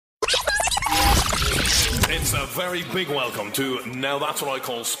Yes, a very big welcome to Now That's What I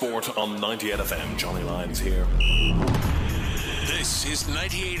Call Sport on 98 FM. Johnny Lyons here. This is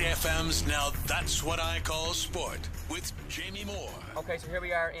 98 FM's Now That's What I Call Sport with Jamie Moore. Okay, so here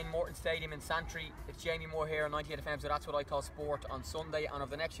we are in Morton Stadium in Santry. It's Jamie Moore here on 98 FM, so that's what I call sport on Sunday. And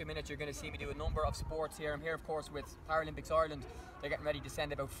over the next few minutes, you're going to see me do a number of sports here. I'm here, of course, with Paralympics Ireland. They're getting ready to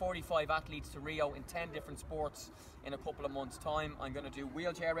send about 45 athletes to Rio in 10 different sports in a couple of months' time. I'm going to do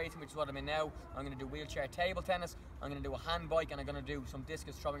wheelchair racing, which is what I'm in now. I'm going to do wheelchair table tennis. I'm going to do a hand bike, and I'm going to do some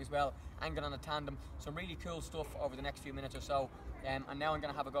discus throwing as well, and get on a tandem. Some really cool stuff over the next few minutes or so. And now I'm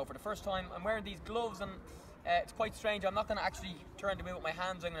going to have a go for the first time. I'm wearing these gloves, and it's quite strange. I'm not going to actually turn them in with my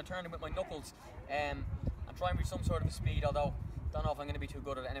hands. I'm going to turn them with my knuckles. I'm trying to reach some sort of a speed, although don't know if I'm going to be too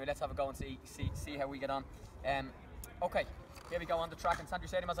good at it. Anyway, let's have a go and see how we get on. Okay, here we go on the track in Santry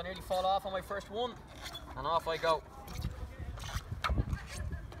Stadium as I nearly fall off on my first one, and off I go.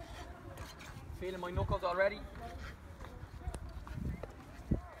 Feeling my knuckles already.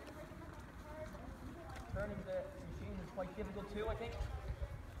 Turning the machine is quite difficult too, I think.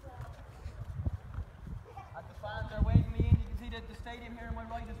 As the fans are waving me in, you can see that the stadium here on my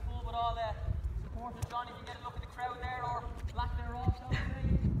right is full with all supporters. John, you can get a look at the crowd there, or lack thereof, shall we say.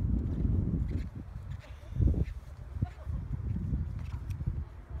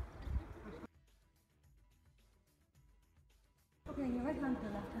 Okay, your right hand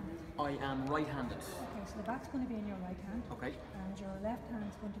or left hand? I am right-handed. Okay, so the back's going to be in your right hand. Okay. And your left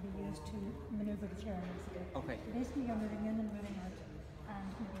hand's going to be used to manoeuvre the chair, basically. Okay. So basically you're moving in and moving out,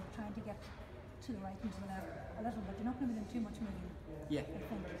 and you're trying to get to the right and to the left a little bit. You're not going to be doing too much moving. Yeah. I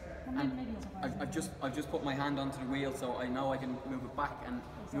think. And maybe you'll surprise me. I've just put my hand onto the wheel, so I know I can move it back and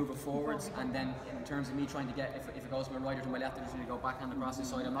move it forwards. And then in terms of me trying to get, if it goes to my right or to my left, I just need to go backhand across the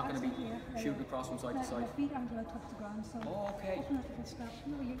side. I'm not going to be shooting across from side to side. Your feet aren't allowed to touch the ground, so okay. open the strap.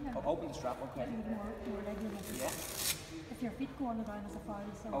 No, Open the strap, okay. More regularly. Yeah. If your feet go on the ground as a foul,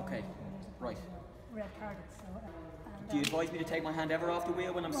 so okay. Right. Red carded. So. Do you advise me to take my hand ever off the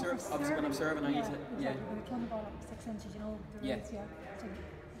wheel when I'm serving? Obviously, when I'm serving, I need to. Yeah. When you turn the ball up 6 inches, you know the rules. Yeah.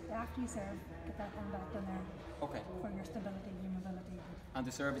 So after you serve, get that hand back down there. Okay. For your stability, your mobility. And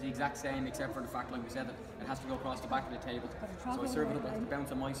the serve is the exact same, except for the fact, like we said, that it has to go across the back of the table. So I serve it up, it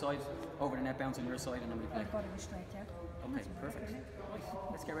bounce on my side, over the net, bounce on your side, and then we play. I've got to be straight, yeah. Okay, perfect. Right,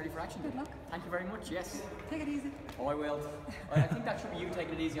 let's get ready for action. Good luck. Thank you very much. Yes. Take it easy. Oh, I will. I think that should be you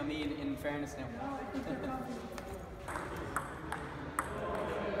taking it easy on me. In fairness, now.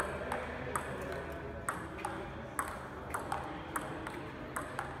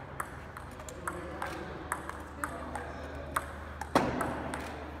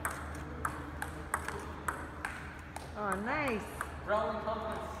 Oh, nice. Growing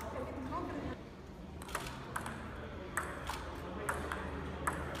confidence.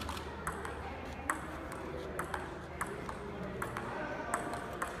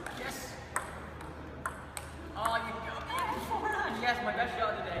 Yes. Oh, you got me beforehand. Yes, my best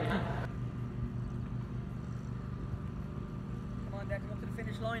shot today. Huh? Come on, Declan, up to the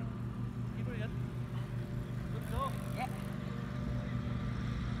finish line. Keep it in. Good to go. Yeah.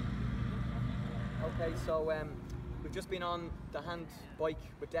 Okay, so we've just been on the hand bike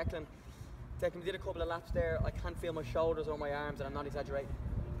with Declan. Declan, we did a couple of laps there. I can't feel my shoulders or my arms, and I'm not exaggerating.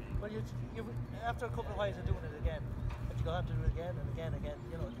 Well, after a couple of whiles of doing it again, if you go have to do it again and again and again,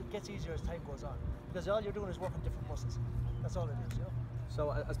 you know, it gets easier as time goes on. Because all you're doing is working different muscles. That's all it is, you know.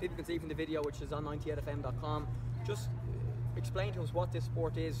 So as people can see from the video, which is on 98fm.com, just explain to us what this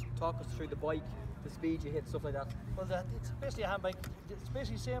sport is. Talk us through the bike, the speed you hit, stuff like that. Well, it's basically a hand bike. It's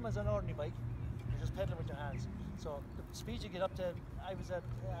basically the same as an ordinary bike. You're just pedaling with your hands. So the speed you get up to, I was at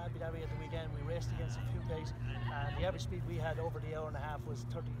Abu Dhabi at the weekend, we raced against a few guys, and the average speed we had over the hour and a half was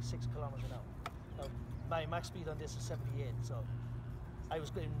 36 kilometers an hour. My max speed on this is 78, so I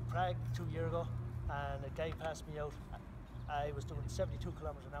was in Prague 2 years ago, and a guy passed me out. I was doing 72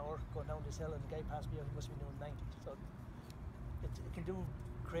 kilometers an hour going down this hill, and the guy passed me out, he must be doing 90. So it can do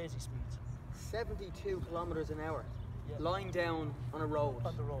crazy speeds. 72 kilometers an hour. Yeah. Lying down on a road.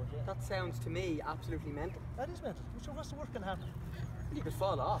 On the road, yeah. That sounds to me absolutely mental. That is mental. So what's the worst can happen? You could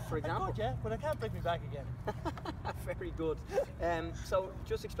fall off, for example. I could, yeah, but I can't bring me back again. Very good. So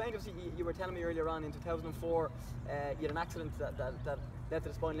just explain to us, you were telling me earlier on in 2004, you had an accident that led to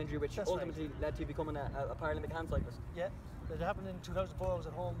the spinal injury, which ultimately led to you becoming a Paralympic hand cyclist. Yeah, it happened in 2004. I was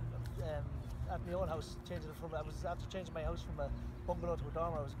at home at my own house, I was after changing my house from a bungalow to a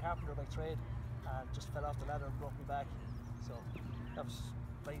dormer. I was a carpenter by trade, and just fell off the ladder and broke me back. So that was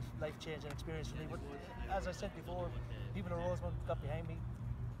life-changing experience for me. But as I said before, people in Rosemont got behind me.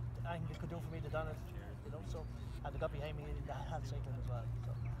 Anything they could do for me, they done it. You know, so and they got behind me in the hand cycling as well.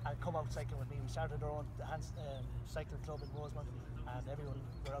 So, and come out cycling with me. We started our own cycling club in Rosemont, and everyone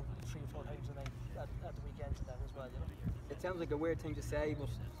were out 3 or 4 times a night at the weekends and that as well. You know? It sounds like a weird thing to say, but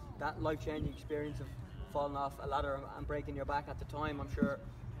that life-changing experience of falling off a ladder and breaking your back at the time, I'm sure,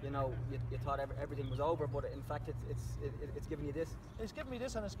 you know, you thought everything was over, but in fact it's given you this. It's given me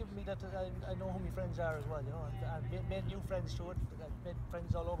this, and it's given me that I know who my friends are as well, you know, and made new friends through it. I've made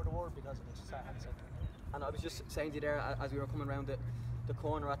friends all over the world because of this hand cycling. And I was just saying to you there as we were coming around the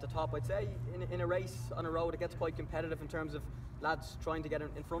corner at the top, I'd say in a race on a road it gets quite competitive in terms of lads trying to get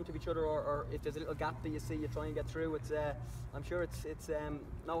in front of each other, or if there's a little gap that you see, you try and get through. It's I'm sure it's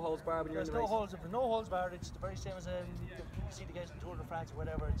no holds barred when you're in the race. No holds barred. It's the very same as you see the guys in Tour de France or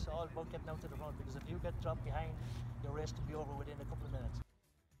whatever. It's all about getting out to the front, because if you get dropped behind, your race can be over within a couple of minutes.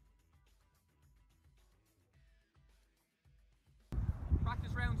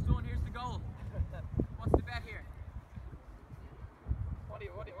 Practice round's done. Here's the goal. What's the bet here? What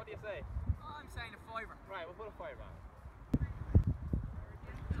do you say? I'm saying a fiver. Right, we'll put a fiver on.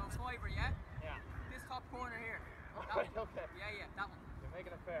 So a fiver, yeah? Yeah. This top corner here. That Right, one. okay. Yeah, that one. You're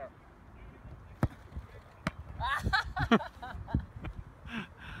making it fair.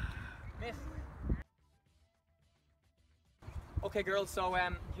 Miss. Okay girls, so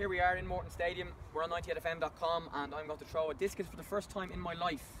here we are in Morton Stadium. We're on 98fm.com, and I'm going to throw a discus for the first time in my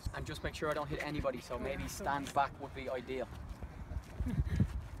life and just make sure I don't hit anybody, so maybe stand back would be ideal.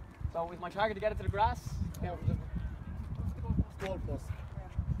 So is my target to get it to the grass? Yeah, goalpost.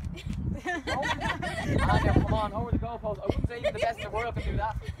 Anya, come on, over the goalpost. I wouldn't say even the best in the world can do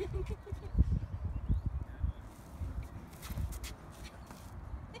that.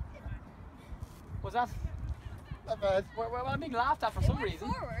 Was that? Not bad. Well, I'm being laughed at for some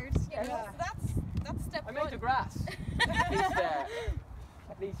reason. Forward, you know, Yeah. so that's step I one. made the grass.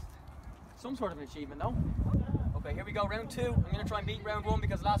 At least some sort of an achievement, though. Okay, here we go, round 2. I'm going to try and beat round 1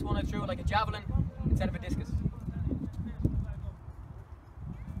 because last one I threw it like a javelin instead of a discus.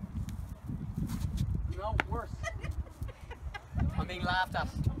 No, worse. I'm being laughed at.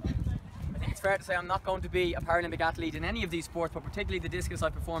 I think it's fair to say I'm not going to be a Paralympic athlete in any of these sports, but particularly the discus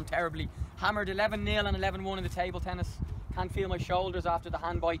I performed terribly. Hammered 11-0 and 11-1 in the table tennis. Can't feel my shoulders after the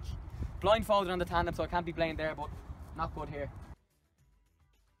hand bike. Blindfolded on the tandem, so I can't be blamed there, but not good here.